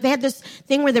tired, but they had this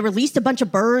thing where they released a bunch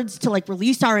of birds to like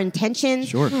release our intentions.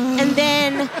 Sure. And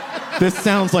then... This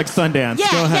sounds like Sundance. Yeah,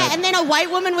 Go ahead. yeah, and then a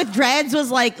white woman with dreads was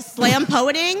like slam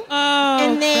poeting. Oh,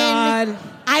 and then God.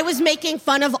 I was making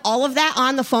fun of all of that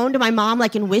on the phone to my mom,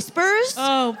 like in whispers.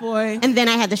 Oh, boy. And then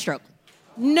I had the stroke.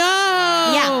 No.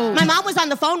 Yeah, my mom was on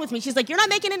the phone with me. She's like, "You're not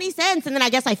making any sense." And then I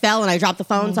guess I fell and I dropped the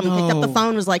phone. Someone picked up the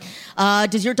phone, was like,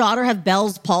 "Does your daughter have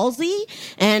Bell's palsy?"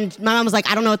 And my mom was like,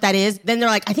 "I don't know what that is." Then they're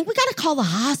like, "I think we got to call the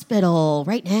hospital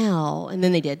right now." And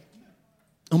then they did.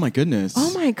 Oh, my goodness.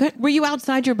 Oh, my God. Were you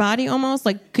outside your body almost?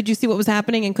 Like, could you see what was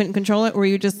happening and couldn't control it? Or were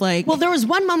you just like... Well, there was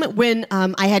one moment when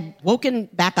I had woken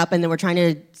back up and they were trying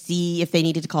to see if they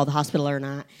needed to call the hospital or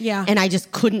not. Yeah. And I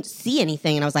just couldn't see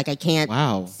anything. And I was like, I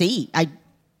can't see.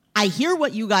 I hear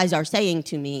what you guys are saying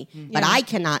to me, but I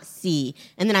cannot see.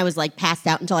 And then I was like passed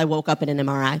out until I woke up in an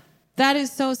MRI. That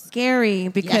is so scary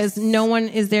because no one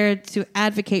is there to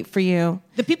advocate for you.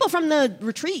 The people from the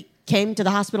retreat came to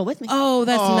the hospital with me. Oh,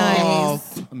 that's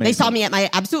nice. Amazing. They saw me at my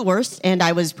absolute worst, and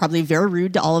I was probably very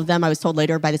rude to all of them. I was told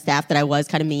later by the staff that I was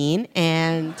kind of mean,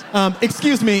 and...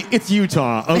 Excuse me, it's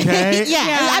Utah, okay?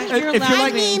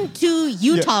 I'm mean to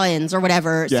Utahns or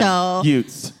whatever, so...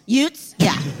 Utes.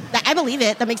 Yeah. I believe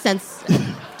it. That makes sense.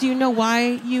 Do you know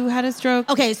why you had a stroke?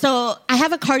 Okay, so I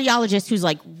have a cardiologist who's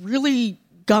like really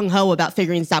gung-ho about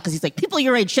figuring this out because he's like, people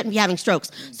your age shouldn't be having strokes.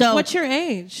 So What's your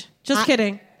age? Just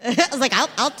kidding. I was like,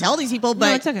 I'll tell these people, but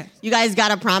No, it's okay. you guys got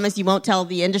to promise you won't tell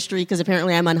the industry because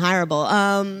apparently I'm unhireable.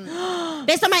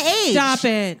 Based on my age. Stop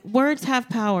it. Words have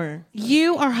power.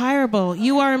 You are hireable.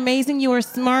 You are amazing. You are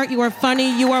smart. You are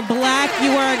funny. You are black. You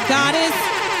are a goddess.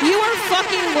 You are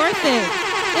fucking worth it.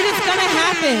 It is going to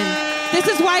happen. This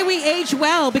is why we age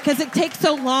well, because it takes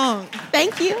so long.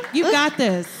 Thank you. You got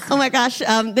this. Oh my gosh,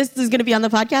 this is going to be on the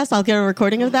podcast. I'll get a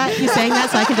recording of that. You saying that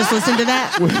so I can just listen to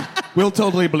that. We'll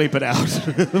totally bleep it out.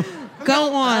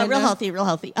 Go on. Real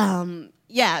healthy.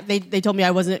 Yeah, they told me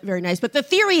I wasn't very nice. But the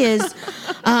theory is,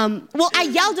 I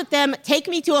yelled at them, take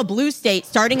me to a blue state,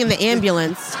 starting in the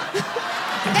ambulance.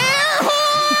 Air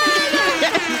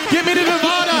horn! Get me to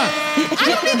Nevada! I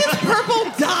don't need this purple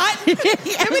dot.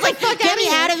 I was like, get me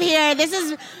out of here.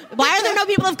 Why are there no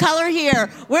people of color here?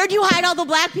 Where'd you hide all the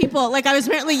black people? Like I was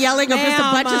apparently yelling over just a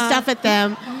bunch of stuff at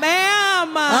them.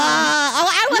 Ma'am.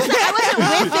 I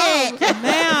wasn't with it.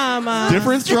 Ma'am.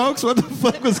 Different strokes? What the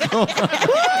fuck was going on?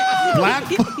 Black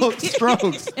folks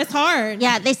strokes. It's hard.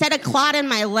 Yeah, they said a clot in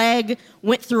my leg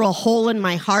went through a hole in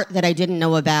my heart that I didn't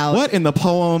know about. What in the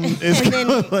poem is and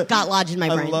then got lodged in my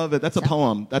brain. I love it. That's a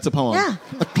poem. Yeah.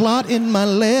 A clot in my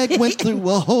leg went through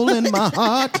a hole in my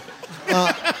heart.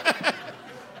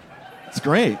 It's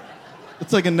great.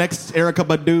 It's like a next Erykah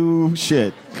Badu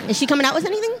shit. Is she coming out with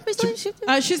anything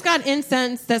recently? She's got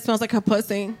incense that smells like her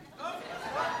pussy.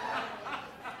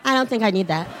 I don't think I need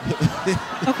that.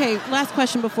 Okay, last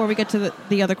question before we get to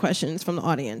the other questions from the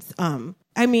audience.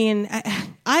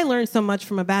 I learned so much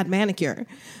from a bad manicure.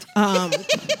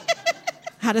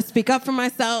 How to speak up for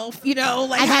myself, I've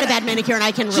had a bad manicure and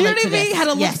I can relate to this. You know what I mean? How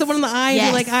to look someone in the eye and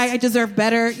be like, I deserve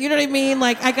better. You know what I mean?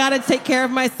 Like, I got to take care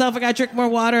of myself. I got to drink more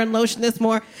water and lotion this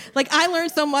more. Like, I learned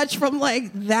so much from,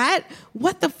 that.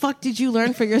 What the fuck did you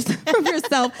learn from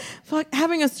yourself? Fuck,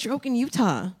 having a stroke in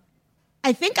Utah.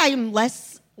 I think I am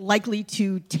less likely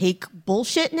to take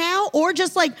bullshit now or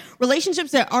just, relationships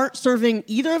that aren't serving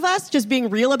either of us, just being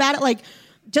real about it.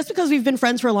 Just because we've been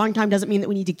friends for a long time doesn't mean that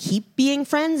we need to keep being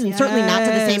friends, and certainly not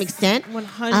to the same extent.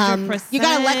 100%. You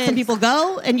got to let some people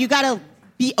go, and you got to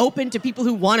be open to people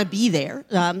who want to be there.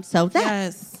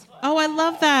 Yes. Oh, I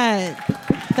love that.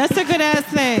 That's a good-ass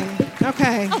thing.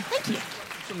 Okay. Oh, thank you.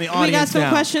 From the audience We got some now.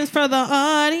 questions for the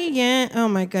audience. Oh,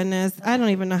 my goodness. I don't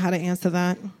even know how to answer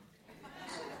that.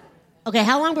 Okay,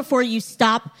 how long before you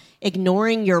stop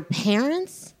ignoring your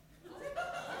parents?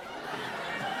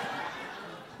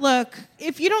 Look,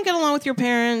 if you don't get along with your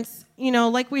parents,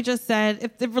 like we just said,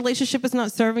 if the relationship is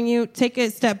not serving you, take a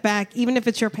step back, even if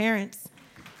it's your parents.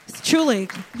 Truly,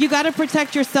 you got to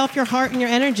protect yourself, your heart, and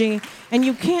your energy. And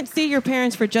you can't see your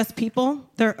parents for just people.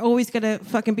 They're always going to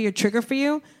fucking be a trigger for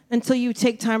you until you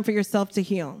take time for yourself to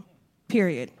heal.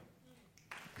 Period.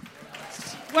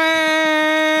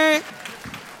 Word.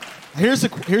 Here's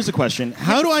a question.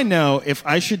 How do I know if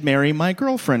I should marry my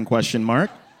girlfriend? ?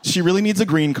 She really needs a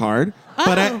green card.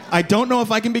 But I don't know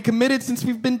if I can be committed since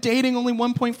we've been dating only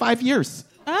 1.5 years.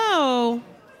 Oh.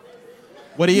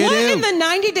 What do you do? What in the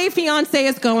 90-day fiancé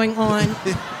is going on?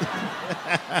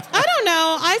 I don't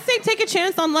know. I say take a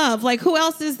chance on love. Who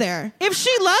else is there? If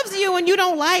she loves you and you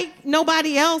don't like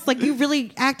nobody else, you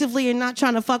really actively are not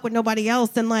trying to fuck with nobody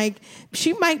else, then,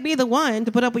 she might be the one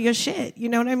to put up with your shit. You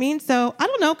know what I mean? So, I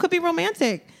don't know. Could be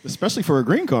romantic. Especially for a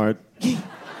green card.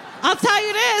 I'll tell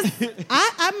you this.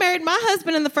 I married my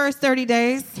husband in the first 30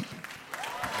 days.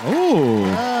 Oh.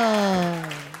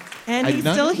 And he's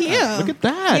still here. Look at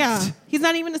that. Yeah. He's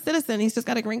not even a citizen. He's just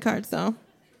got a green card, so.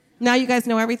 Now you guys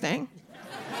know everything.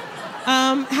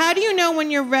 How do you know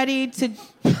when you're ready to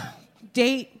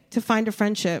date to find a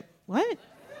friendship? What?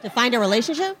 To find a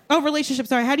relationship? Oh, relationship,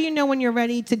 sorry. How do you know when you're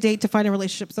ready to date to find a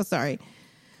relationship? So sorry.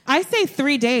 I say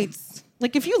 3 dates.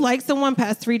 If you like someone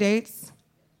past 3 dates,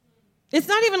 it's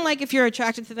not even if you're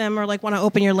attracted to them or want to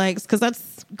open your legs, because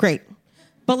that's great.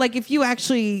 But if you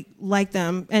actually like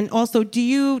them, and also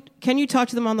can you talk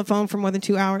to them on the phone for more than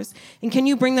 2 hours? And can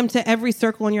you bring them to every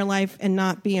circle in your life and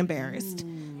not be embarrassed?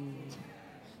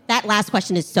 That last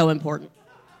question is so important.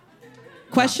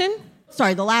 Question?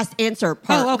 Sorry, the last answer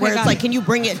part Oh, okay, where it's got like, it. can you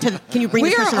bring this We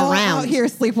are person all around? out here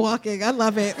sleepwalking. I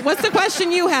love it. What's the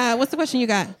question you have? What's the question you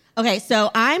got? Okay, so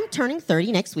I'm turning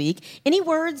 30 next week. Any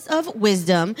words of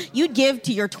wisdom you'd give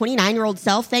to your 29-year-old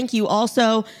self? Thank you.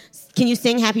 Also, can you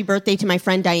sing happy birthday to my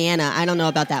friend Diana? I don't know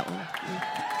about that one.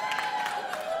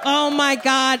 Oh my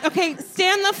God. Okay,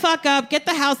 stand the fuck up. Get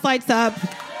the house lights up.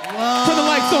 Whoa. Turn the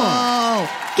lights on.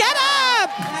 Get up!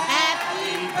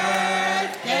 Happy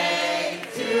birthday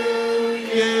to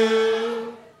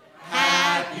you.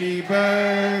 Happy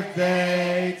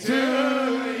birthday to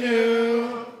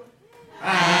you.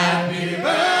 Happy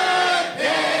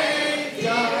birthday,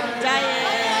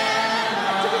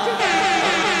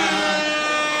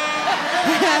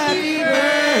 Happy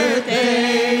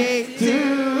birthday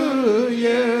to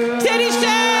you. Titty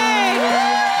shade!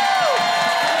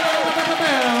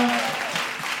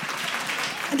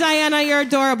 Diana, you're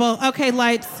adorable. Okay,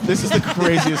 lights. This is the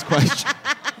craziest question.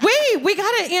 Wait, we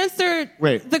gotta answer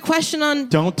Wait. the question on.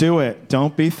 Don't do it.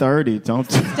 Don't be 30. Don't.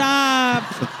 Stop.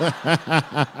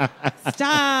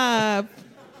 Stop.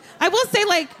 I will say,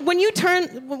 like, when you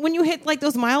hit like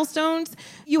those milestones,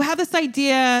 you have this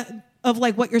idea of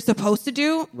like what you're supposed to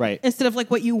do, Right. Instead of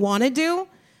like what you want to do.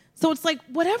 So it's like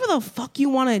whatever the fuck you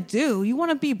want to do. You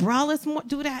want to be braless,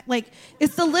 do that. Like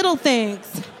it's the little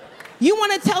things. You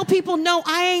want to tell people, no,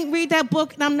 I ain't read that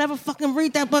book, and I'm never fucking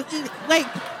read that book. Like.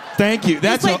 Thank you.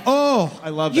 That's like- I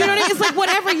love that. You know what I mean? It's like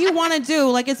whatever you want to do.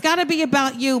 Like it's got to be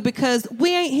about you because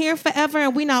we ain't here forever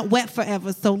and we not wet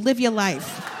forever. So live your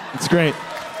life. It's great.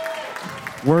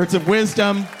 Words of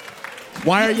wisdom.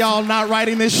 Why are y'all not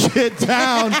writing this shit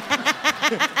down?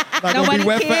 Not gonna Nobody be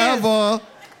wet cares. forever.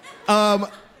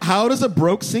 How does a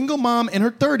broke single mom in her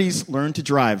 30s learn to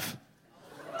drive?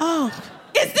 Oh,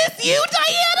 is this you,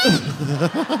 Diana?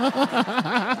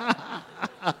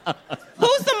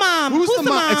 Who's the mom? Who's the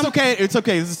mom? It's okay. It's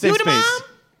okay. This is a safe You the space.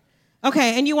 mom?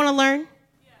 Okay, and you want to learn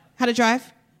how to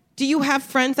drive? Do you have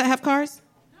friends that have cars?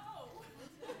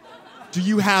 Do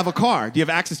you have a car? Do you have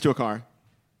access to a car?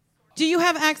 Do you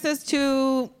have access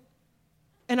to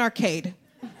an arcade?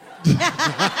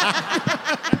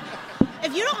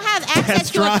 If you don't have access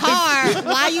Test to a drive. car,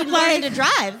 why are you learning to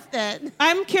drive then?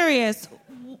 I'm curious.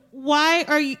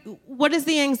 What is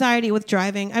the anxiety with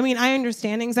driving? I mean, I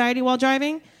understand anxiety while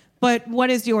driving, but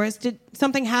what is yours? Did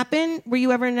something happen? Were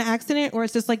you ever in an accident? Or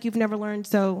it's just like you've never learned,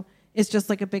 so it's just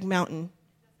like a big mountain?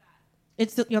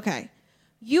 It's okay.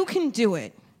 You can do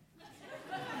it.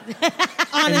 And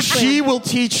Honestly. she will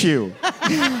teach you.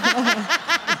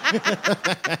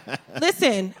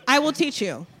 Listen, I will teach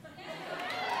you.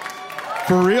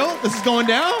 For real? This is going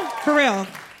down? For real.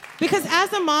 Because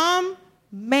as a mom,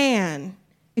 man,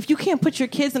 if you can't put your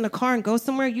kids in a car and go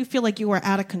somewhere, you feel like you are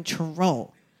out of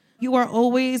control. You are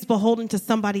always beholden to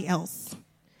somebody else.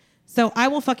 So I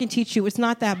will fucking teach you. It's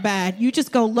not that bad. You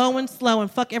just go low and slow and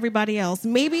fuck everybody else.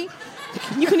 Maybe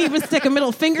you can even stick a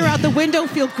middle finger out the window,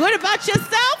 feel good about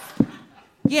yourself.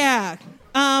 Yeah.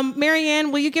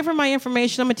 Marianne, will you give her my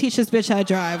information? I'm going to teach this bitch how to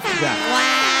drive.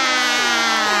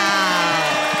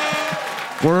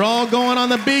 We're all going on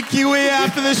the BQE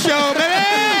after the show, baby!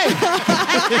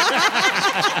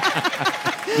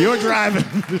 You're driving.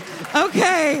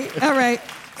 Okay. All right.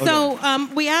 So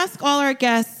we ask all our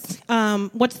guests,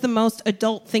 what's the most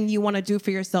adult thing you want to do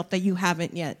for yourself that you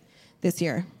haven't yet this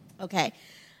year? Okay.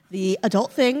 The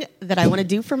adult thing that I want to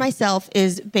do for myself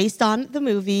is based on the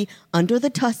movie Under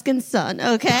the Tuscan Sun,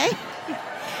 okay?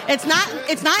 It's not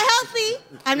healthy.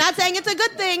 I'm not saying it's a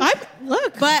good thing.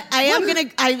 But I am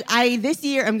I this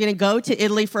year I'm gonna go to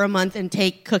Italy for a month and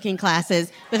take cooking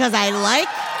classes because I like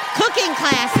cooking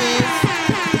classes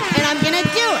and I'm gonna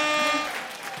do it.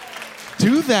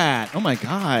 Do that. Oh my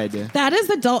God. That is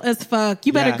adult as fuck.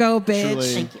 You better Yeah, go, bitch. truly.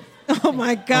 Thank you. Oh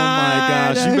my God. Oh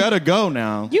my gosh. You better go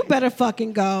now. You better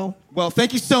fucking go. Well,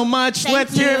 thank you so much. Thank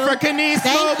Let's hear it you. for Kenice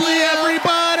Thank Mobley, you.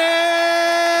 everybody!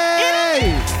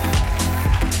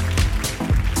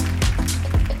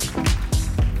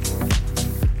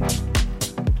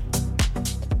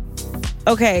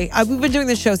 Okay, we've been doing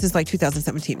this show since like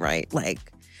 2017, right? Like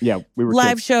Yeah, we were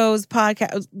live kids. shows,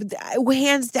 podcasts.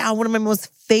 Hands down, one of my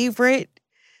most favorite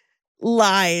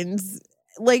lines,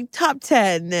 like top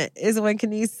 10, is when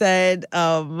Kenice said,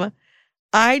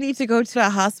 I need to go to a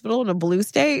hospital in a blue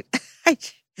state.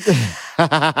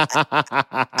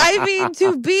 I mean,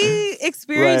 to be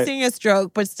experiencing a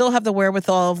stroke, but still have the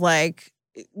wherewithal of like,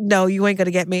 no, you ain't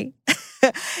gonna get me.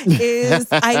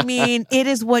 It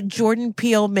is what Jordan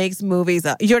Peele makes movies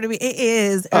of. You know what I mean? It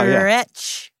is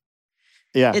rich.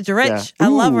 Yeah, It's rich. yeah. I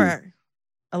love Ooh. her.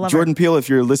 I love Jordan Peele, if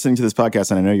you're listening to this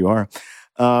podcast, and I know you are,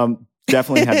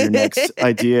 definitely have your next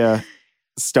idea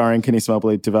starring Kenice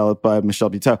Mobley, developed by Michelle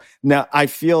Buteau. Now, I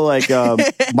feel like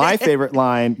my favorite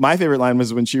line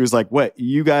was when she was like, "What,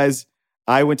 you guys?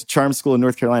 I went to charm school in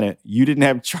North Carolina. You didn't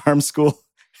have charm school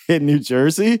in New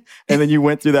Jersey?" And then you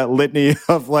went through that litany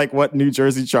of like what New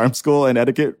Jersey charm school and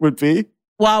etiquette would be.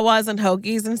 Wawas and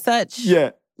Hoagies and such.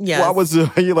 Yeah. Yes. What was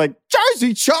you like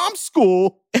Jersey charm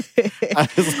school?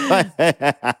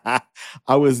 I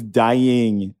was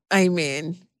dying. I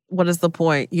mean, what is the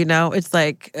point? You know, it's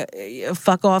like,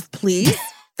 fuck off, please.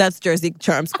 That's Jersey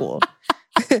charm school.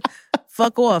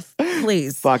 Fuck off,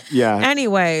 please. Fuck yeah.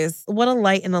 Anyways, what a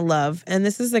light and a love. And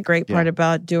this is the great part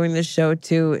about doing this show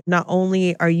too. Not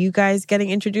only are you guys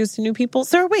getting introduced to new people,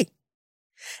 so are we.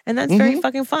 And that's very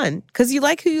fucking fun. Because you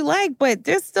like who you like, but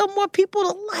there's still more people to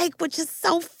like, which is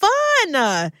so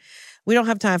fun. We don't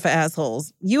have time for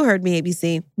assholes. You heard me,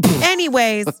 ABC.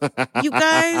 Anyways, you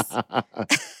guys,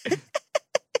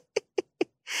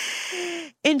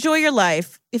 enjoy your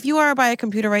life. If you are by a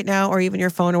computer right now, or even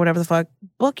your phone or whatever the fuck,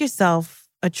 book yourself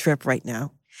a trip right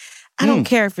now. I don't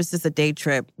care if it's just a day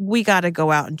trip. We got to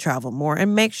go out and travel more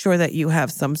and make sure that you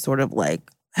have some sort of like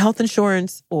health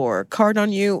insurance or card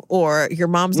on you, or your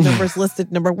mom's number is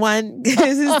listed number 1.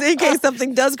 In case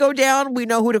something does go down, we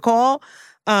know who to call.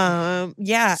 Sewn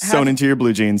into your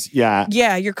blue jeans. Yeah.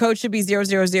 Yeah, your code should be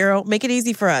 000. Make it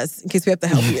easy for us in case we have to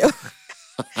help you.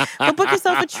 But book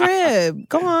yourself a trip.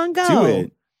 Go on, go. Do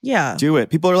it. Yeah. Do it.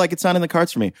 People are like, it's not in the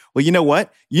cards for me. Well, you know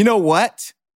what?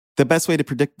 The best way to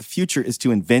predict the future is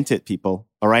to invent it, people.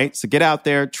 All right? So get out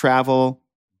there, travel,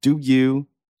 do you.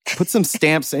 Put some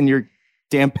stamps in your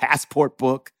damn passport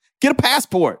book. Get a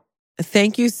passport.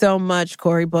 Thank you so much,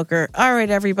 Cory Booker. All right,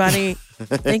 everybody.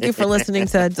 Thank you for listening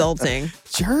to Adulting.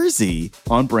 Jersey.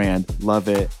 On brand. Love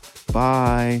it.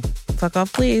 Bye. Fuck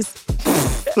off, please.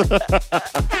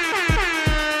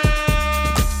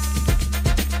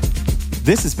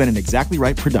 This has been an Exactly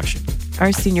Right production.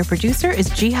 Our senior producer is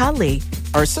Jiha Lee.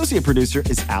 Our associate producer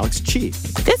is Alex Chi.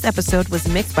 This episode was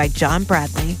mixed by John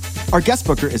Bradley. Our guest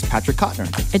booker is Patrick Kottner.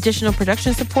 Additional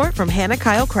production support from Hannah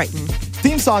Kyle Crichton.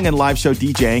 Theme song and live show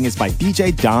DJing is by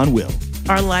DJ Don Will.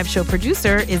 Our live show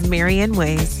producer is Marianne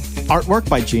Ways. Artwork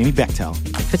by Jamie Bechtel.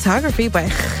 Photography by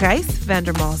Gijs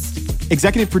Vandermost.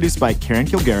 Executive produced by Karen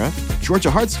Kilgara, Georgia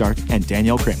Hardstark, and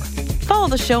Danielle Kramer. Follow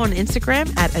the show on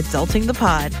Instagram at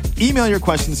AdultingThePod. Email your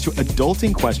questions to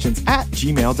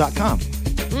adultingquestions@gmail.com.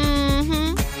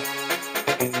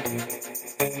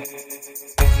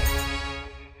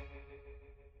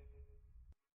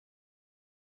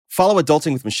 Follow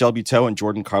Adulting with Michelle Buteau and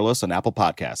Jordan Carlos on Apple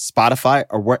Podcasts, Spotify,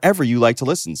 or wherever you like to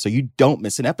listen so you don't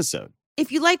miss an episode.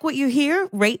 If you like what you hear,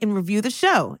 rate and review the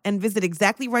show, and visit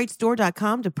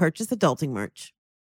ExactlyRightStore.com to purchase Adulting merch.